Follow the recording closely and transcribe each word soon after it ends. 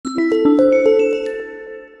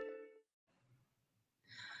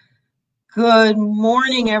Good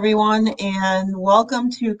morning, everyone, and welcome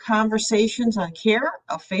to Conversations on Care,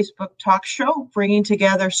 a Facebook talk show bringing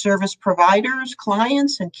together service providers,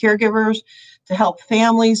 clients, and caregivers to help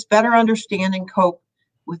families better understand and cope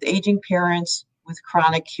with aging parents with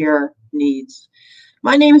chronic care needs.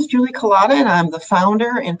 My name is Julie Collada, and I'm the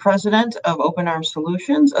founder and president of Open Arms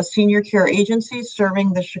Solutions, a senior care agency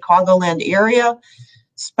serving the Chicagoland area,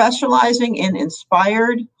 specializing in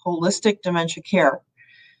inspired, holistic dementia care.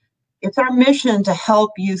 It's our mission to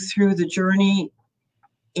help you through the journey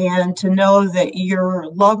and to know that your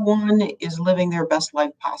loved one is living their best life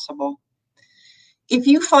possible. If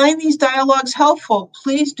you find these dialogues helpful,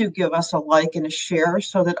 please do give us a like and a share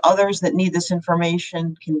so that others that need this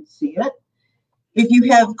information can see it. If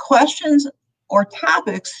you have questions or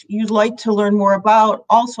topics you'd like to learn more about,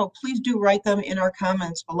 also please do write them in our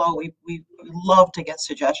comments below. We love to get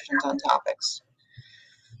suggestions on topics.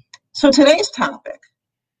 So today's topic,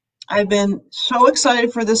 I've been so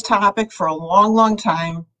excited for this topic for a long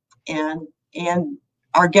time, and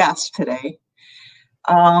our guest today.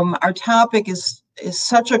 Our topic is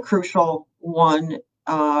such a crucial one.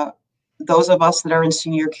 Those of us that are in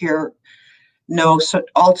senior care know so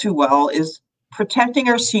all too well, is protecting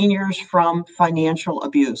our seniors from financial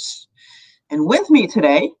abuse. And with me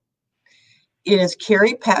today is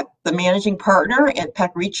Carrie Peck, the managing partner at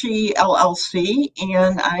Peck Ricci LLC,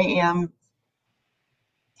 and I am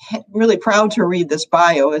really proud to read this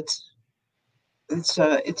bio. It's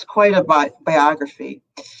quite a biography.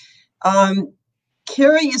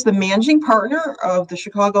 Carrie is the managing partner of the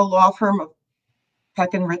Chicago law firm of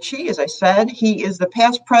Peck and Ricci. As I said, he is the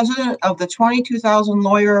past president of the 22,000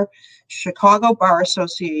 lawyer Chicago Bar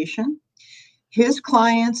Association. His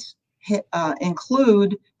clients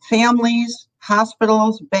include families,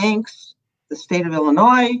 hospitals, banks, the state of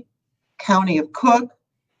Illinois, county of Cook,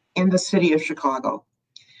 and the city of Chicago.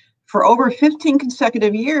 For over 15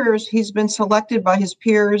 consecutive years, he's been selected by his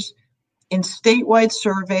peers in statewide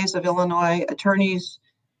surveys of Illinois attorneys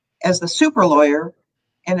as the super lawyer,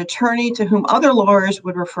 an attorney to whom other lawyers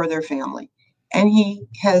would refer their family. And he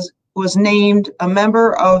was named a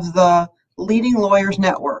member of the Leading Lawyers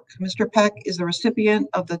Network. Mr. Peck is the recipient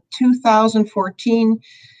of the 2014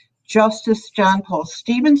 Justice John Paul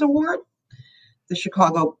Stevens Award, the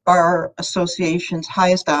Chicago Bar Association's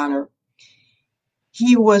highest honor.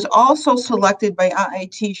 He was also selected by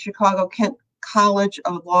IIT Chicago Kent College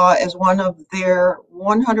of Law as one of their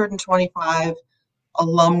 125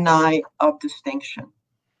 alumni of distinction.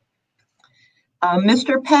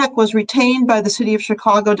 Mr. Peck was retained by the City of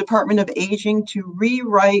Chicago Department of Aging to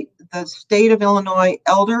rewrite the State of Illinois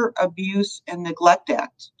Elder Abuse and Neglect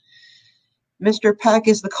Act. Mr. Peck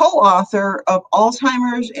is the co-author of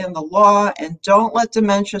Alzheimer's and the Law and Don't Let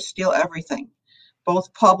Dementia Steal Everything,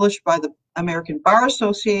 both published by the American Bar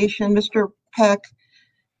Association. Mr. Peck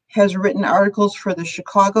has written articles for the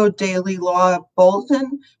Chicago Daily Law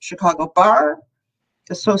Bulletin, Chicago Bar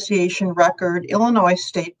Association Record, Illinois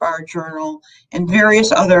State Bar Journal, and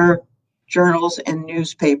various other journals and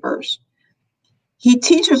newspapers. He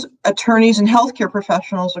teaches attorneys and healthcare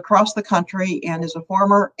professionals across the country and is a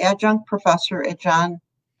former adjunct professor at John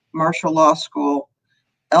Marshall Law School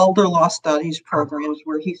Elder Law Studies programs,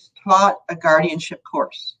 where he's taught a guardianship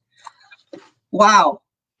course. Wow.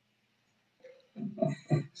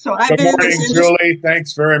 So I've been in this industry. Good morning, Julie.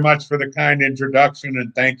 Thanks very much for the kind introduction,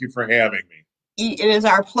 and thank you for having me. It is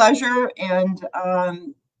our pleasure. And,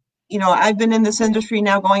 I've been in this industry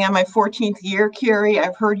now going on my 14th year, Carrie.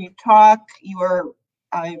 I've heard you talk.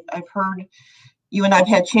 I've heard you and I've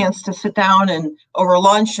had a chance to sit down and over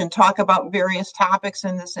lunch and talk about various topics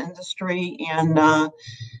in this industry. And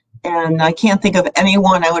I can't think of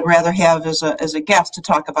anyone I would rather have as a guest to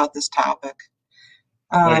talk about this topic.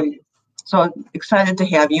 So I'm excited to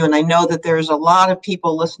have you, and I know that there's a lot of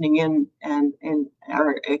people listening in and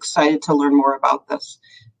are excited to learn more about this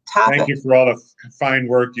topic. Thank you for all the fine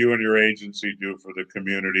work you and your agency do for the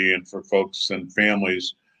community and for folks and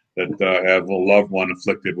families that have a loved one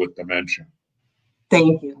afflicted with dementia.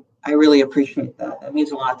 Thank you. I really appreciate that. That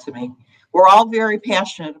means a lot to me. We're all very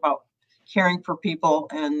passionate about caring for people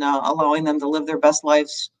and allowing them to live their best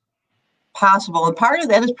lives possible. And part of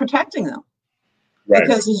that is protecting them. Right.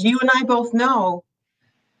 Because as you and I both know,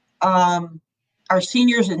 our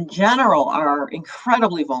seniors in general are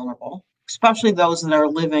incredibly vulnerable, especially those that are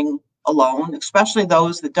living alone, especially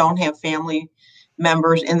those that don't have family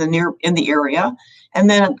members in the area. And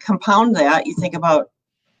then compound that, you think about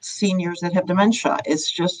seniors that have dementia.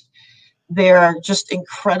 They're just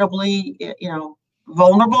incredibly,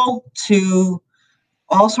 vulnerable to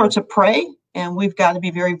all sorts of prey, and we've got to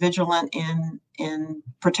be very vigilant in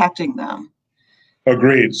protecting them.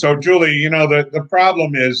 Agreed. So, Julie, the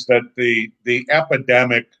problem is that the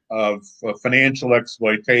epidemic of financial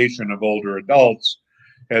exploitation of older adults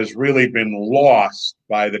has really been lost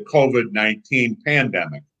by the COVID-19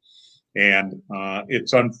 pandemic. And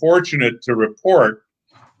it's unfortunate to report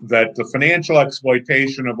that the financial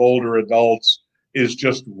exploitation of older adults is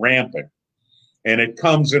just rampant. And it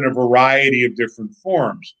comes in a variety of different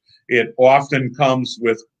forms. It often comes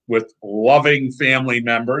with loving family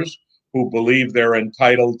members who believe they're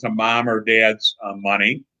entitled to mom or dad's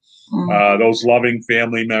money. Those loving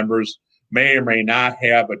family members may or may not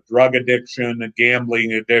have a drug addiction, a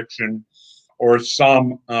gambling addiction, or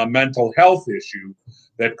some mental health issue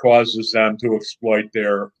that causes them to exploit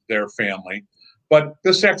their family. But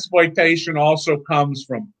this exploitation also comes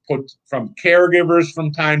from caregivers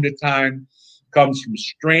from time to time, comes from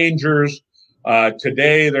strangers.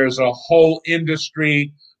 Today, there's a whole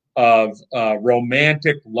industry of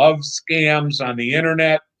romantic love scams on the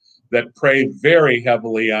internet that prey very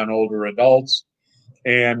heavily on older adults.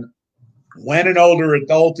 And when an older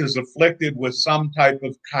adult is afflicted with some type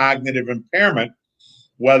of cognitive impairment,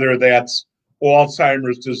 whether that's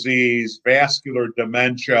Alzheimer's disease, vascular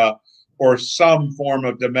dementia, or some form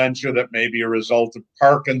of dementia that may be a result of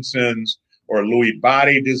Parkinson's or Lewy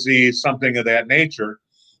body disease, something of that nature,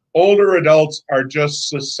 older adults are just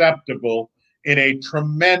susceptible in a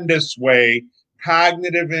tremendous way.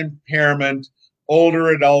 Cognitive impairment, older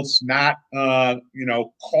adults not,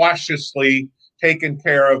 cautiously taken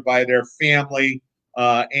care of by their family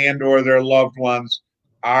and or their loved ones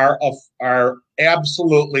are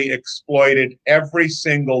absolutely exploited every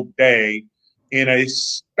single day in a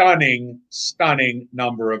stunning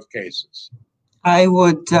number of cases. I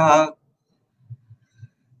would, I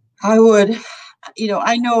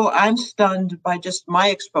know I'm stunned by just my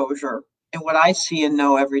exposure and what I see and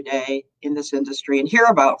know every day in this industry and hear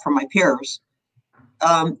about from my peers,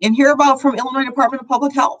 and hear about from Illinois Department of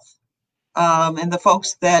Public Health, and the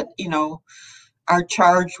folks that, are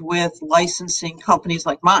charged with licensing companies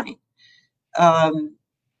like mine. Can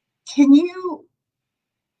you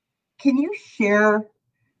share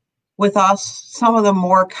with us some of the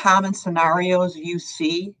more common scenarios you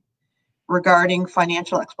see regarding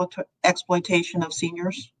financial exploitation of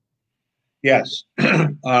seniors? Yes,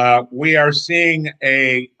 we are seeing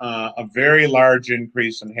a very large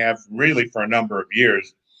increase, and have really for a number of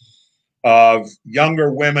years, of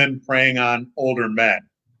younger women preying on older men.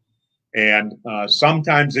 And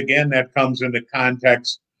sometimes, again, that comes in the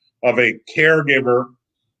context of a caregiver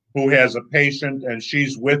who has a patient and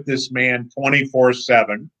she's with this man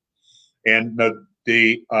 24/7. And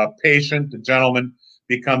the patient, the gentleman,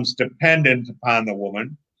 becomes dependent upon the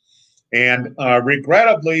woman. And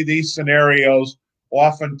regrettably, these scenarios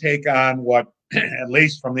often take on what, at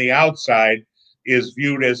least from the outside, is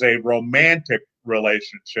viewed as a romantic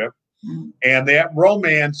relationship. And that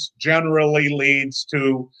romance generally leads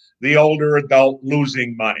to the older adult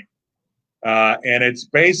losing money. And it's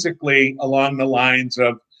basically along the lines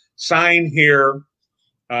of sign here,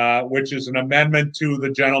 which is an amendment to the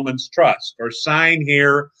gentleman's trust, or sign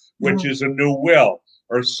here, which is a new will,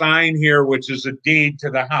 or sign here, which is a deed to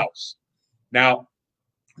the house. Now,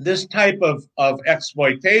 this type of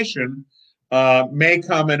exploitation may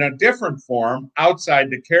come in a different form outside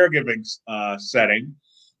the caregiving setting,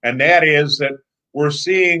 and that is that we're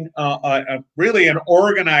seeing really an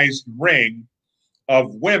organized ring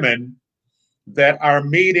of women that are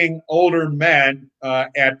meeting older men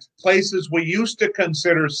at places we used to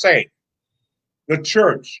consider safe: the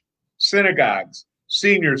church, synagogues,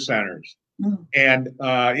 senior centers. And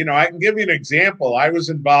I can give you an example. I was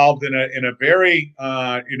involved in a very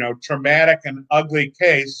traumatic and ugly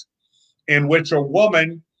case in which a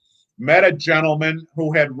woman met a gentleman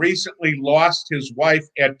who had recently lost his wife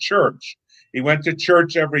at church. He went to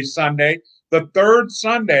church every Sunday. The third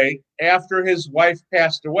Sunday after his wife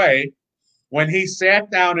passed away, when he sat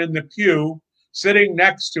down in the pew, sitting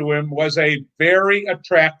next to him was a very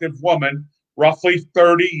attractive woman, roughly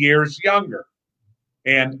 30 years younger.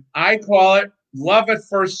 And I call it love at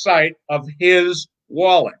first sight of his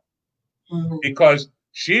wallet, because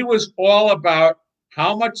she was all about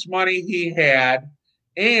how much money he had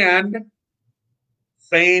and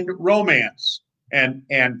feigned romance, and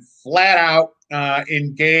flat out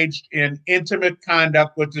engaged in intimate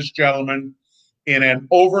conduct with this gentleman in an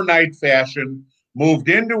overnight fashion, moved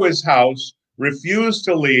into his house, refused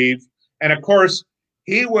to leave. And of course,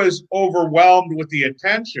 he was overwhelmed with the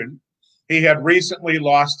attention. He had recently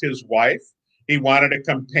lost his wife. He wanted a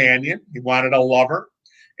companion. He wanted a lover.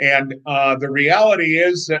 And the reality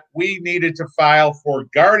is that we needed to file for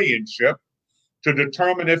guardianship to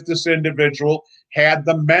determine if this individual had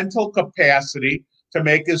the mental capacity to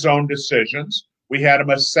make his own decisions. We had him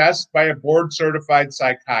assessed by a board-certified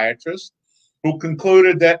psychiatrist who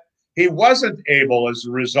concluded that he wasn't able, as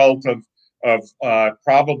a result of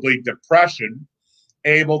probably depression,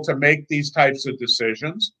 able to make these types of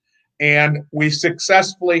decisions. And we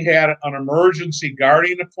successfully had an emergency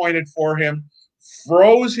guardian appointed for him,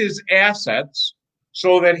 froze his assets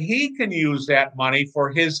so that he can use that money for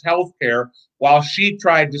his health care while she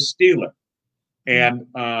tried to steal it. And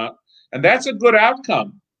that's a good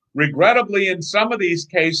outcome. Regrettably, in some of these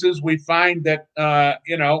cases, we find that,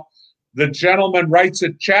 the gentleman writes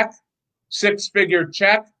a check, six-figure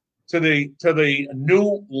check to the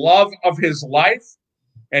new love of his life,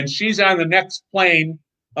 and she's on the next plane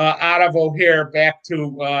out of O'Hare back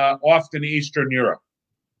to often Eastern Europe.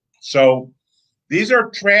 So these are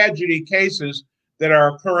tragedy cases that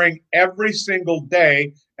are occurring every single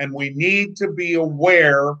day, and we need to be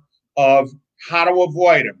aware of how to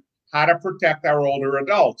avoid them, how to protect our older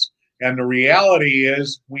adults. And the reality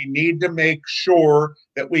is we need to make sure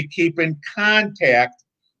that we keep in contact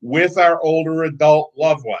with our older adult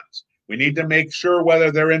loved ones. We need to make sure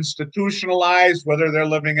whether they're institutionalized, whether they're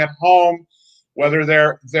living at home, whether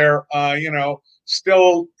they're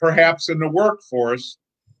still perhaps in the workforce,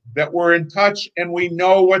 that we're in touch and we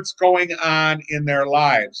know what's going on in their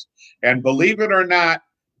lives. And believe it or not,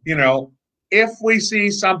 if we see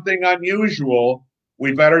something unusual,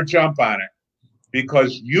 we better jump on it,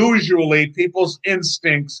 because usually people's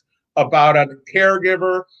instincts about a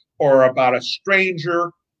caregiver or about a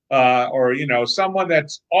stranger or someone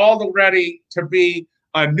that's all ready to be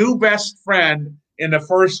a new best friend in the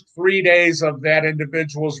first 3 days of that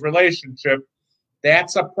individual's relationship,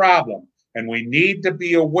 that's a problem. And we need to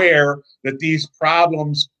be aware that these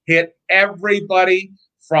problems hit everybody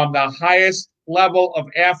from the highest level of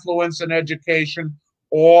affluence and education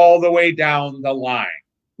all the way down the line.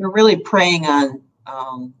 You're really preying on,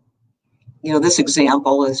 this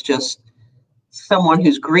example is just someone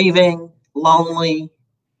who's grieving, lonely,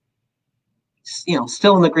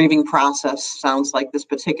 still in the grieving process, sounds like this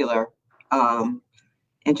particular,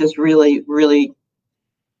 and just really, really,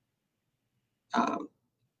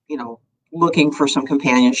 looking for some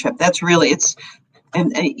companionship. That's really, it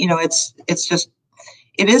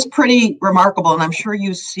is pretty remarkable. And I'm sure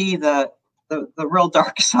you see the real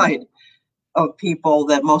dark side of people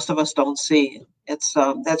that most of us don't see.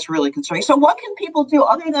 That's really concerning. So what can people do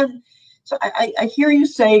other than, so I hear you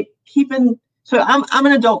say so I'm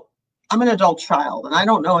an adult child, and I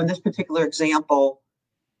don't know in this particular example,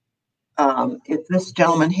 if this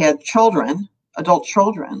gentleman had adult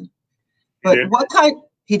children, but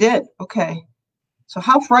he did. Okay. So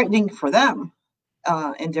how frightening for them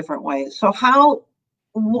in different ways. So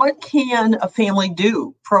what can a family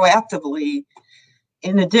do proactively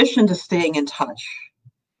in addition to staying in touch?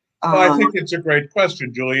 Well, I think it's a great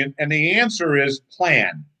question, Julian. And the answer is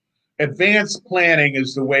plan. Advanced planning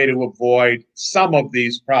is the way to avoid some of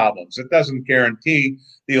these problems. It doesn't guarantee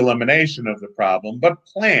the elimination of the problem, but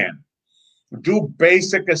plan. Do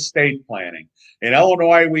basic estate planning. In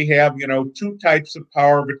Illinois, we have, two types of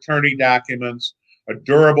power of attorney documents: a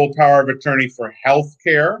durable power of attorney for health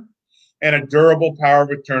care and a durable power of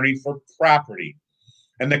attorney for property.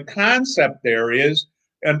 And the concept there is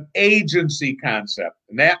an agency concept.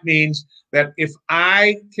 And that means that if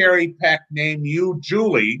I, Carrie Peck, name you,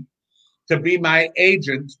 Julie, to be my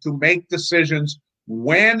agent to make decisions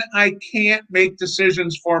when I can't make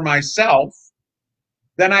decisions for myself,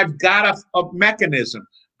 then I've got a mechanism.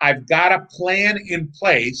 I've got a plan in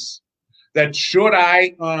place that should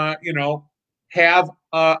I, have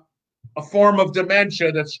a form of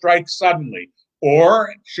dementia that strikes suddenly,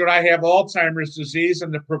 or should I have Alzheimer's disease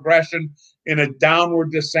and the progression in a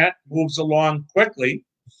downward descent moves along quickly,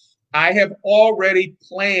 I have already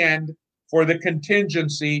planned for the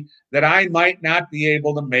contingency that I might not be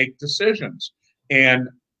able to make decisions. And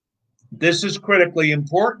this is critically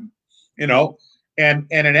important, and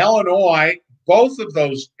in Illinois, both of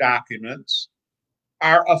those documents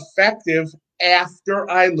are effective after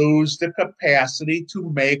I lose the capacity to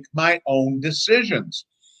make my own decisions.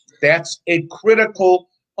 That's a critical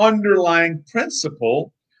underlying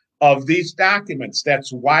principle of these documents.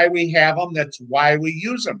 That's why we have them. That's why we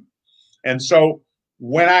use them. And so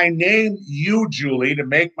when I name you, Julie, to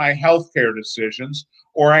make my healthcare decisions,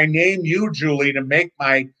 or I name you, Julie, to make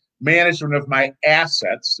my management of my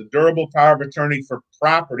assets, the durable power of attorney for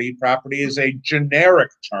property. Property is a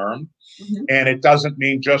generic term, and it doesn't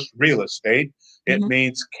mean just real estate. It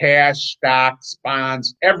means cash, stocks,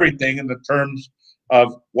 bonds, everything in the terms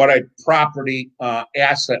of what a property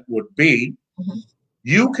asset would be.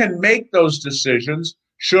 You can make those decisions.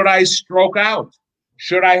 Should I stroke out?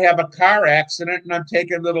 Should I have a car accident and I'm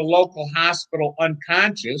taken to the local hospital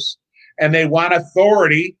unconscious and they want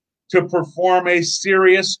authority to perform a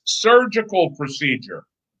serious surgical procedure?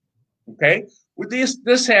 Okay, with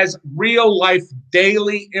this has real life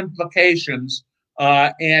daily implications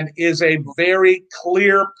and is a very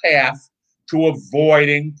clear path to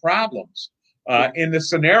avoiding problems. In the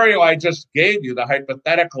scenario I just gave you, the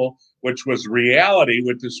hypothetical, which was reality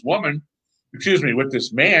with this woman, excuse me, with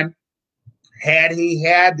this man, had he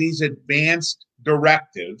had these advanced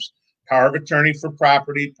directives, power of attorney for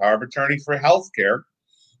property, power of attorney for healthcare,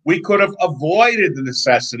 we could have avoided the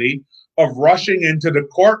necessity of rushing into the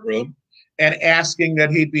courtroom and asking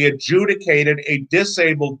that he be adjudicated a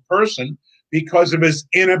disabled person because of his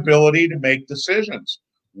inability to make decisions.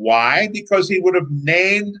 Why? Because he would have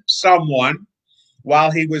named someone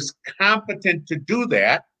while he was competent to do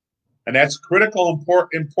that, and that's critically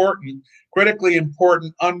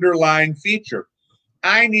important underlying feature.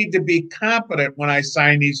 I need to be competent when I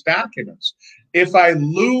sign these documents. If I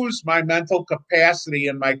lose my mental capacity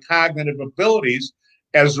and my cognitive abilities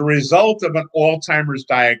as a result of an Alzheimer's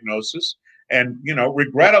diagnosis, and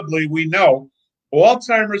regrettably, we know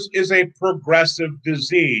Alzheimer's is a progressive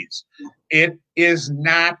disease. It is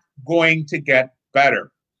not going to get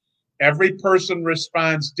better. Every person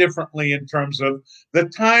responds differently in terms of the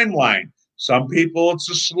timeline. Some people, it's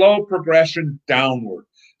a slow progression downward.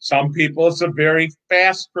 Some people, it's a very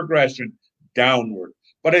fast progression downward,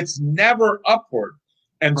 but it's never upward.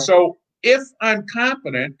 And so if I'm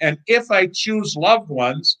competent and if I choose loved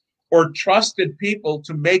ones or trusted people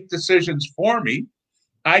to make decisions for me,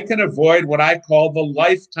 I can avoid what I call the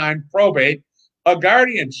lifetime probate, a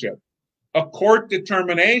guardianship, a court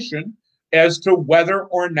determination as to whether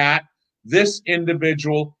or not this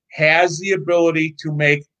individual has the ability to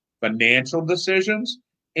make financial decisions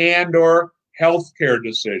and or healthcare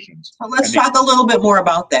decisions. So let's talk a little bit more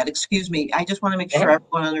about that. Excuse me. I just want to make sure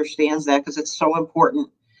everyone understands that because it's so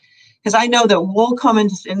important. Because I know that we'll come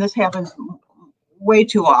in, and this happens way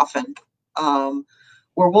too often,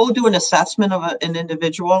 where we'll do an assessment of an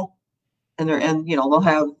individual, and they'll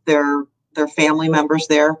have their family members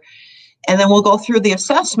there. And then we'll go through the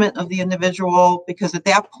assessment of the individual because at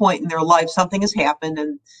that point in their life, something has happened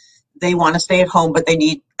and they want to stay at home, but they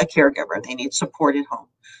need a caregiver. They need support at home.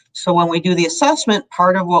 So when we do the assessment,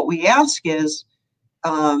 part of what we ask is,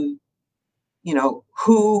 who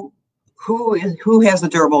has the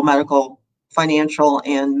durable medical, financial,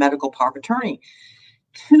 and medical power of attorney.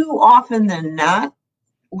 Too often than not,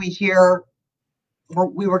 we hear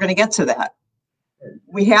we were going to get to that.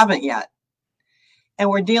 We haven't yet. And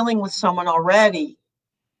we're dealing with someone already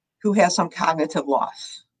who has some cognitive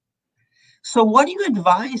loss. So what do you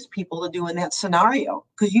advise people to do in that scenario?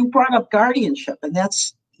 Because you brought up guardianship, and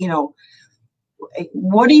that's,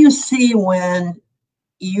 what do you see when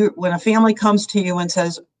a family comes to you and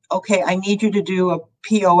says, okay, I need you to do a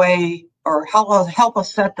POA or help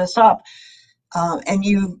us set this up. And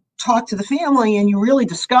you talk to the family and you really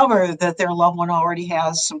discover that their loved one already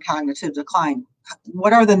has some cognitive decline.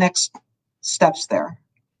 What are the next steps there?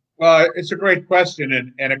 Well, it's a great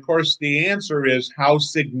question. And of course, the answer is, how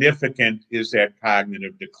significant is that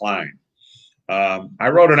cognitive decline? I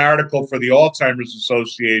wrote an article for the Alzheimer's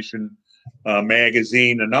Association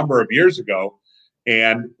magazine a number of years ago.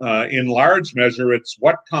 And in large measure, it's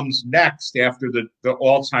what comes next after the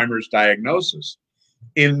Alzheimer's diagnosis.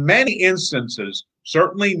 In many instances,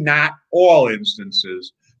 certainly not all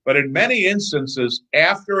instances, but in many instances,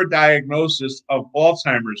 after a diagnosis of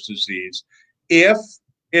Alzheimer's disease, if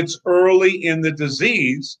it's early in the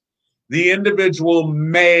disease, the individual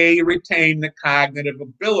may retain the cognitive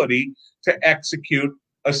ability to execute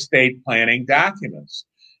estate planning documents.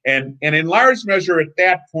 And in large measure at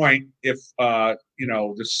that point, if the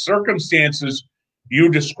circumstances you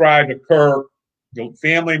described occur, the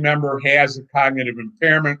family member has a cognitive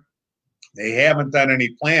impairment, they haven't done any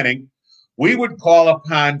planning, we would call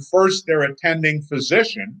upon first their attending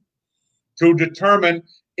physician to determine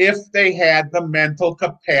if they had the mental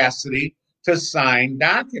capacity to sign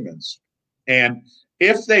documents. And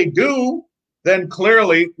if they do, then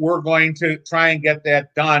clearly we're going to try and get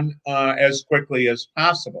that done as quickly as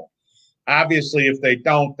possible. Obviously, if they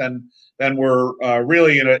don't, then we're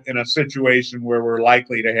really in a situation where we're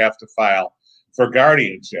likely to have to file for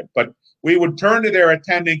guardianship. But we would turn to their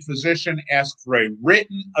attending physician, ask for a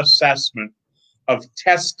written assessment of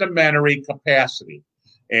testamentary capacity.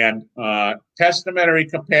 And testamentary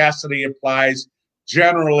capacity applies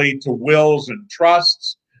generally to wills and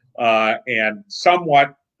trusts, and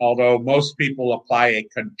somewhat, although most people apply a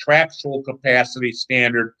contractual capacity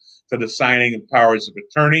standard to the signing of powers of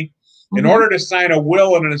attorney. In Mhm. order to sign a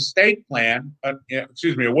will and an estate plan, a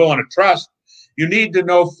will and a trust, you need to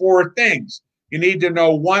know four things. You need to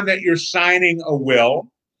know, one, that you're signing a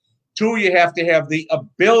will. Two, you have to have the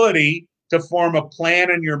ability to form a plan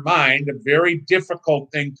in your mind, a very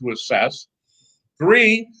difficult thing to assess.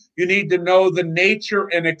 Three, you need to know the nature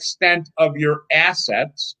and extent of your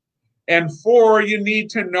assets. And four, you need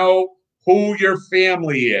to know who your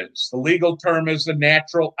family is. The legal term is the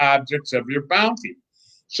natural objects of your bounty.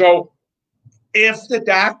 So if the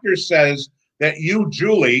doctor says that you,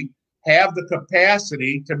 Julie, have the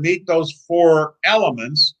capacity to meet those four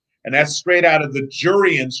elements, and that's straight out of the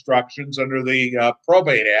jury instructions under the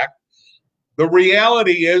Probate Act, the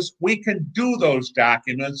reality is we can do those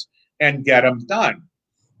documents and get them done.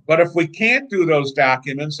 But if we can't do those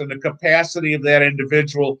documents and the capacity of that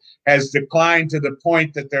individual has declined to the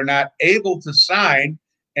point that they're not able to sign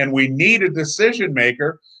and we need a decision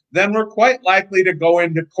maker, then we're quite likely to go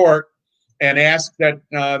into court and ask that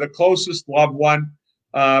the closest loved one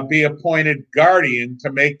be appointed guardian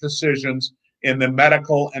to make decisions in the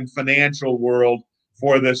medical and financial world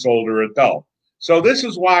for this older adult. So this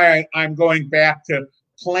is why I'm going back to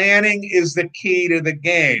planning is the key to the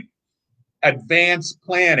game. Advanced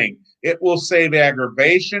planning. It will save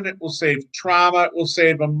aggravation, it will save trauma, it will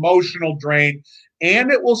save emotional drain,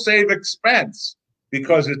 and it will save expense,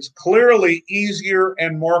 because it's clearly easier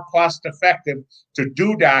and more cost effective to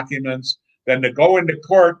do documents than to go into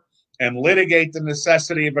court and litigate the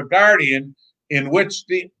necessity of a guardian, in which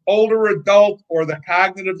the older adult or the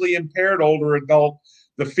cognitively impaired older adult,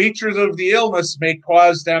 the features of the illness may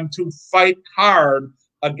cause them to fight hard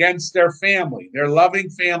against their family, their loving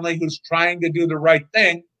family who's trying to do the right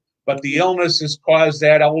thing, but the illness has caused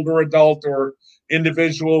that older adult or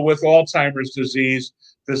individual with Alzheimer's disease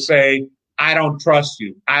to say, I don't trust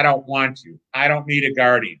you, I don't want you, I don't need a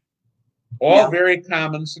guardian. All very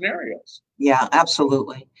common scenarios. Yeah,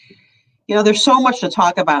 absolutely. You know, there's so much to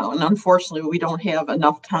talk about, and unfortunately, we don't have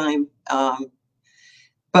enough time.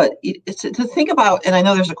 But it's to think about, and I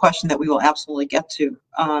know there's a question that we will absolutely get to.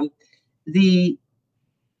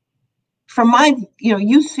 From my,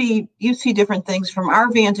 you see different things from our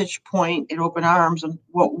vantage point at Open Arms, and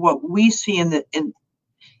what we see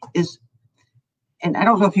is, and I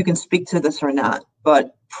don't know if you can speak to this or not,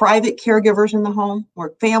 but private caregivers in the home,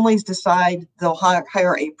 where families decide they'll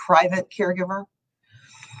hire a private caregiver,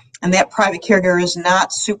 and that private caregiver is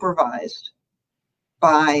not supervised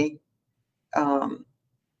by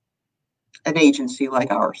an agency like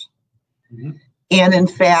ours. Mm-hmm. And in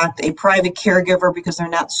fact, a private caregiver, because they're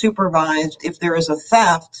not supervised, if there is a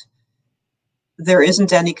theft, there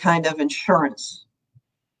isn't any kind of insurance.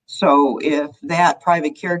 So if that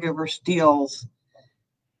private caregiver steals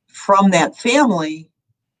from that family,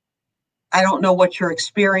 I don't know what your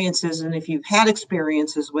experience is and if you've had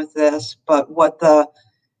experiences with this, but what the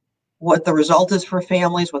result is for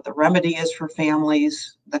families, what the remedy is for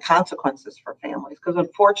families, the consequences for families. Because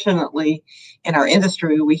unfortunately, in our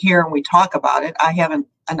industry, we hear and we talk about it. I have an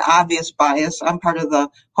obvious bias. I'm part of the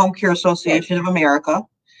Home Care Association of America.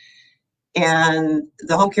 And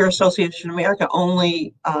the Home Care Association of America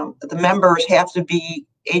only, the members have to be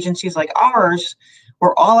agencies like ours,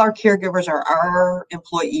 where all our caregivers are our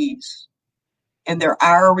employees. And they're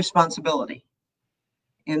our responsibility.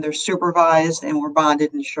 And they're supervised and we're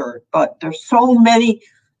bonded and insured. But there's so many,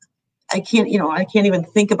 I can't even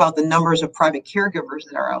think about the numbers of private caregivers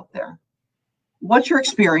that are out there. What's your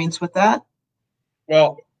experience with that?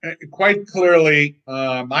 Well, quite clearly,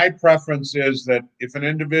 my preference is that if an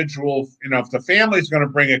individual, if the family is going to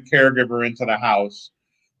bring a caregiver into the house,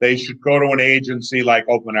 they should go to an agency like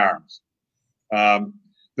Open Arms.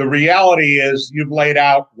 The reality is you've laid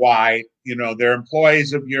out why. They're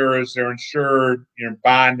employees of yours, they're insured, you're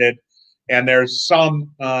bonded, and there's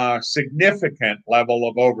some significant level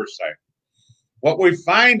of oversight. What we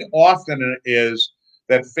find often is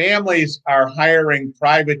that families are hiring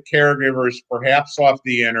private caregivers, perhaps off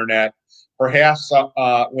the internet, perhaps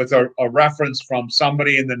with a reference from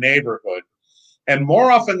somebody in the neighborhood. And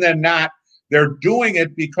more often than not, they're doing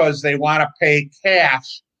it because they want to pay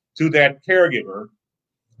cash to that caregiver.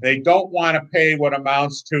 They don't want to pay what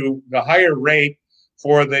amounts to the higher rate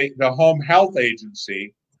for the home health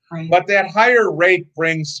agency. Right. But that higher rate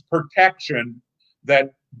brings protection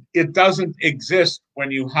that it doesn't exist when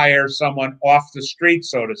you hire someone off the street,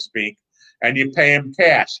 so to speak, and you pay them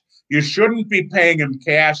cash. You shouldn't be paying them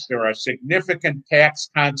cash. There are significant tax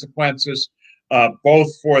consequences,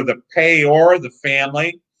 both for the payor, the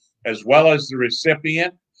family, as well as the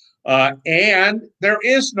recipient. And there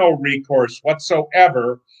is no recourse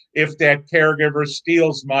whatsoever if that caregiver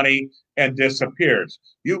steals money and disappears.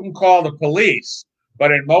 You can call the police,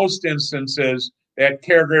 but in most instances, that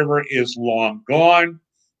caregiver is long gone.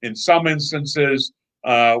 In some instances,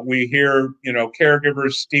 we hear,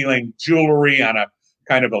 caregivers stealing jewelry on a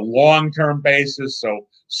kind of a long-term basis, so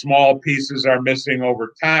small pieces are missing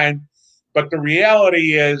over time. But the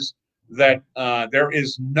reality is that there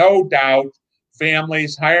is no doubt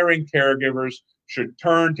families hiring caregivers should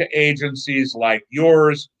turn to agencies like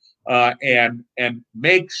yours and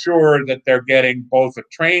make sure that they're getting both a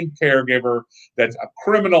trained caregiver, that a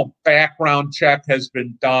criminal background check has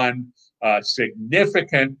been done, a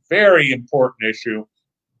significant, very important issue,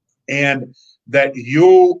 and that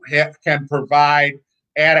you can provide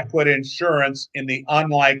adequate insurance in the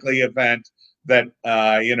unlikely event that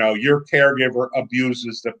your caregiver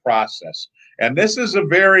abuses the process. And this is a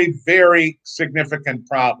very, very significant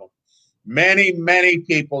problem. Many, many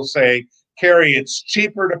people say, Carrie, it's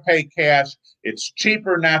cheaper to pay cash. It's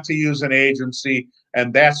cheaper not to use an agency,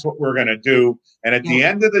 and that's what we're going to do. And at the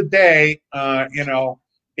end of the day,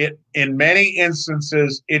 in many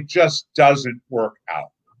instances, it just doesn't work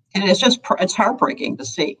out. And it's heartbreaking to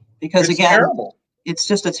see, because it's again, terrible. It's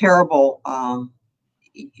just a terrible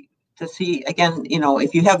to see. Again,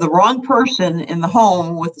 if you have the wrong person in the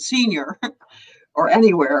home with the senior or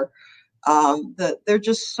anywhere, that they're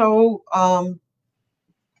just so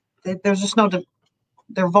there's just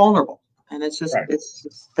they're vulnerable, and it's just right.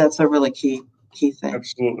 That's a really key thing.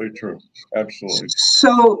 Absolutely true. Absolutely.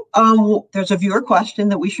 So there's a viewer question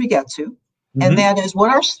that we should get to, and that is,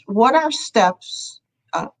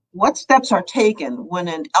 what steps are taken when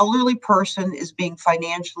an elderly person is being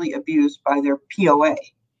financially abused by their POA?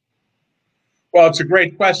 Well, it's a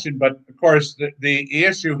great question, but of course the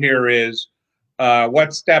issue here is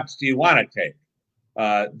what steps do you want to take?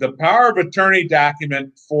 The power of attorney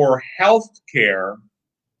document for health care,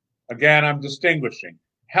 again, I'm distinguishing,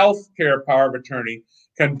 health care power of attorney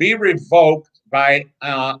can be revoked by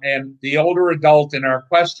and the older adult in our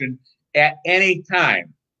question at any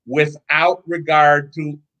time without regard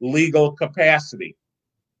to legal capacity.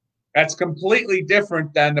 That's completely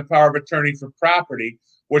different than the power of attorney for property,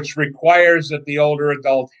 which requires that the older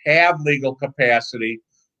adult have legal capacity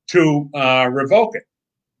to revoke it.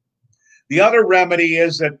 The other remedy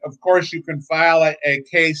is that, of course, you can file a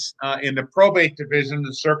case in the probate division,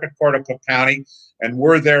 the Circuit Court of Cook County, and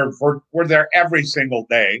we're there every single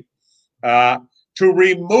day to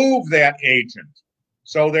remove that agent.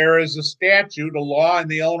 So there is a statute, a law in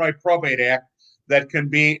the Illinois Probate Act that can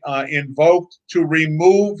be invoked to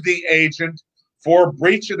remove the agent for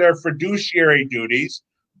breach of their fiduciary duties,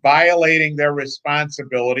 violating their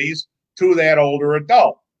responsibilities to that older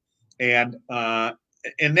adult. And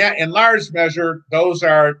in large measure, those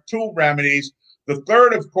are two remedies. The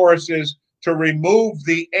third, of course, is to remove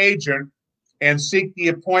the agent and seek the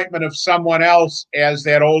appointment of someone else as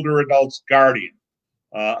that older adult's guardian,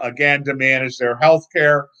 again, to manage their health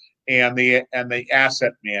care and the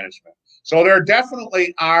asset management. So there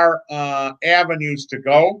definitely are avenues to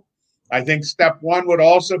go. I think step one would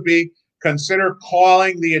also be consider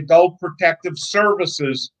calling the Adult Protective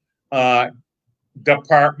Services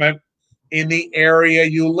department in the area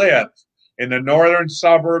you live. In the northern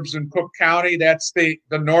suburbs in Cook County, that's the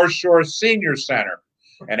North Shore Senior Center.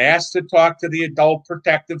 And ask to talk to the Adult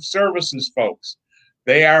Protective Services folks.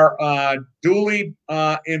 They are duty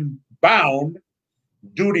bound,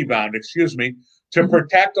 to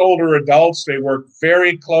protect older adults. They work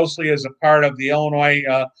very closely as a part of the Illinois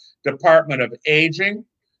Department of Aging,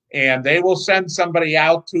 and they will send somebody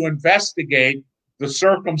out to investigate the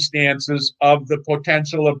circumstances of the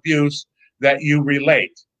potential abuse that you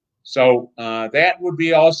relate. So that would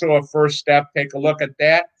be also a first step. Take a look at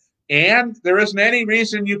that. And there isn't any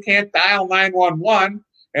reason you can't dial 911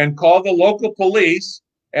 and call the local police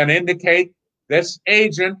and indicate this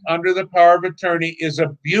agent under the power of attorney is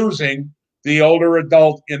abusing the older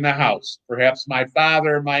adult in the house, perhaps my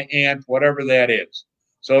father, my aunt, whatever that is.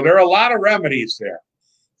 So there are a lot of remedies there.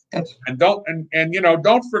 And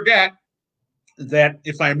don't forget that,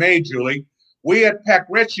 if I may, Julie, we at Peck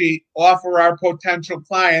Ritchie offer our potential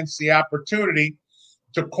clients the opportunity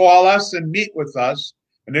to call us and meet with us,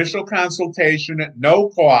 initial consultation at no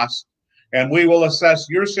cost, and we will assess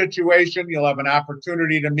your situation. You'll have an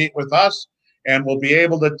opportunity to meet with us, and we'll be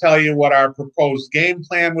able to tell you what our proposed game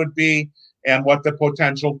plan would be and what the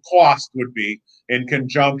potential cost would be in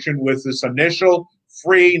conjunction with this initial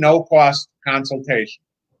free, no-cost consultation.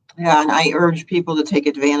 Yeah, and I urge people to take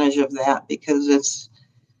advantage of that, because there's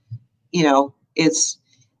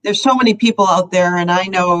so many people out there, and I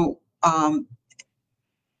know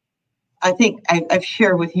I think I've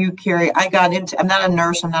shared with you, Carrie, I'm not a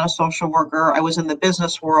nurse, I'm not a social worker. I was in the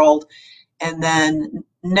business world and then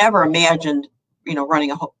never imagined,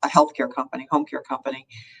 running a healthcare company, home care company.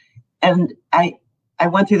 And I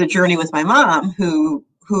went through the journey with my mom who,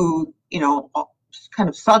 kind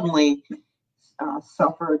of suddenly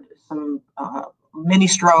suffered some mini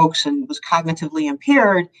strokes and was cognitively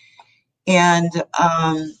impaired. And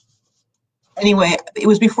anyway, it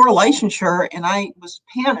was before licensure, and I was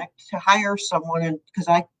panicked to hire someone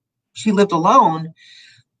because she lived alone.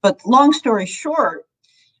 But long story short,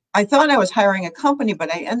 I thought I was hiring a company,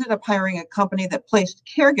 but I ended up hiring a company that placed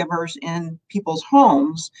caregivers in people's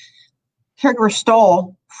homes. Caregivers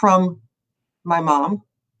stole from my mom,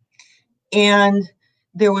 and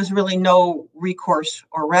there was really no recourse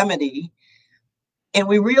or remedy. And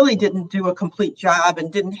we really didn't do a complete job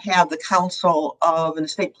and didn't have the counsel of an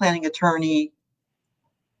estate planning attorney,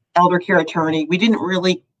 elder care attorney. We didn't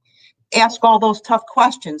really ask all those tough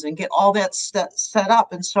questions and get all that set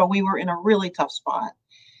up. And so we were in a really tough spot.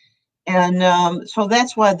 And so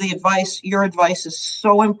that's why your advice is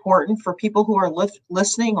so important for people who are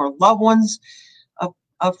listening, or loved ones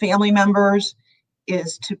of family members,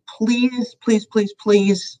 is to please, please, please,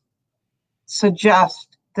 please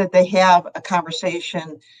suggest that they have a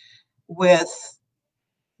conversation with,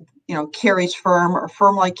 Carrie's firm or a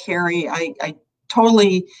firm like Carrie. I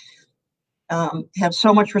totally have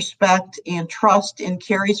so much respect and trust in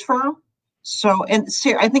Carrie's firm. So, and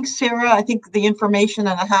Sarah, I think the information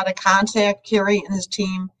on how to contact Carrie and his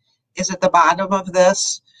team is at the bottom of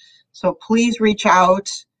this. So please reach out.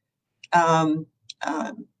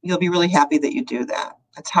 You'll be really happy that you do that.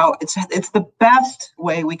 It's the best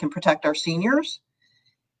way we can protect our seniors,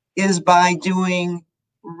 is by doing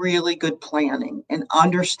really good planning and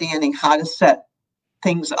understanding how to set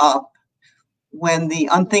things up when the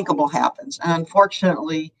unthinkable happens. And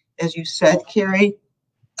unfortunately, as you said, Carrie,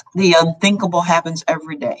 the unthinkable happens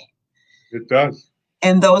every day. It does.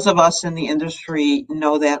 And those of us in the industry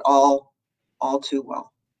know that all too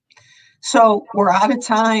well. So we're out of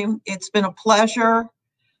time. It's been a pleasure.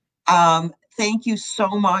 Thank you so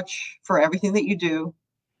much for everything that you do,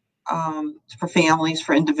 for families,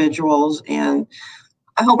 for individuals. And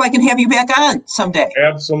I hope I can have you back on someday.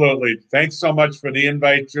 Absolutely. Thanks so much for the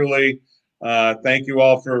invite, Julie. Thank you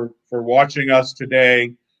all for watching us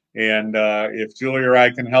today. And if Julie or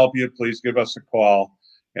I can help you, please give us a call.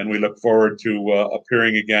 And we look forward to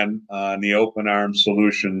appearing again on the Open Arms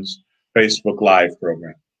Solutions Facebook Live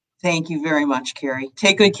program. Thank you very much, Carrie.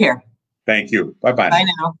 Take good care. Thank you. Bye-bye. Bye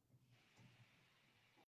now.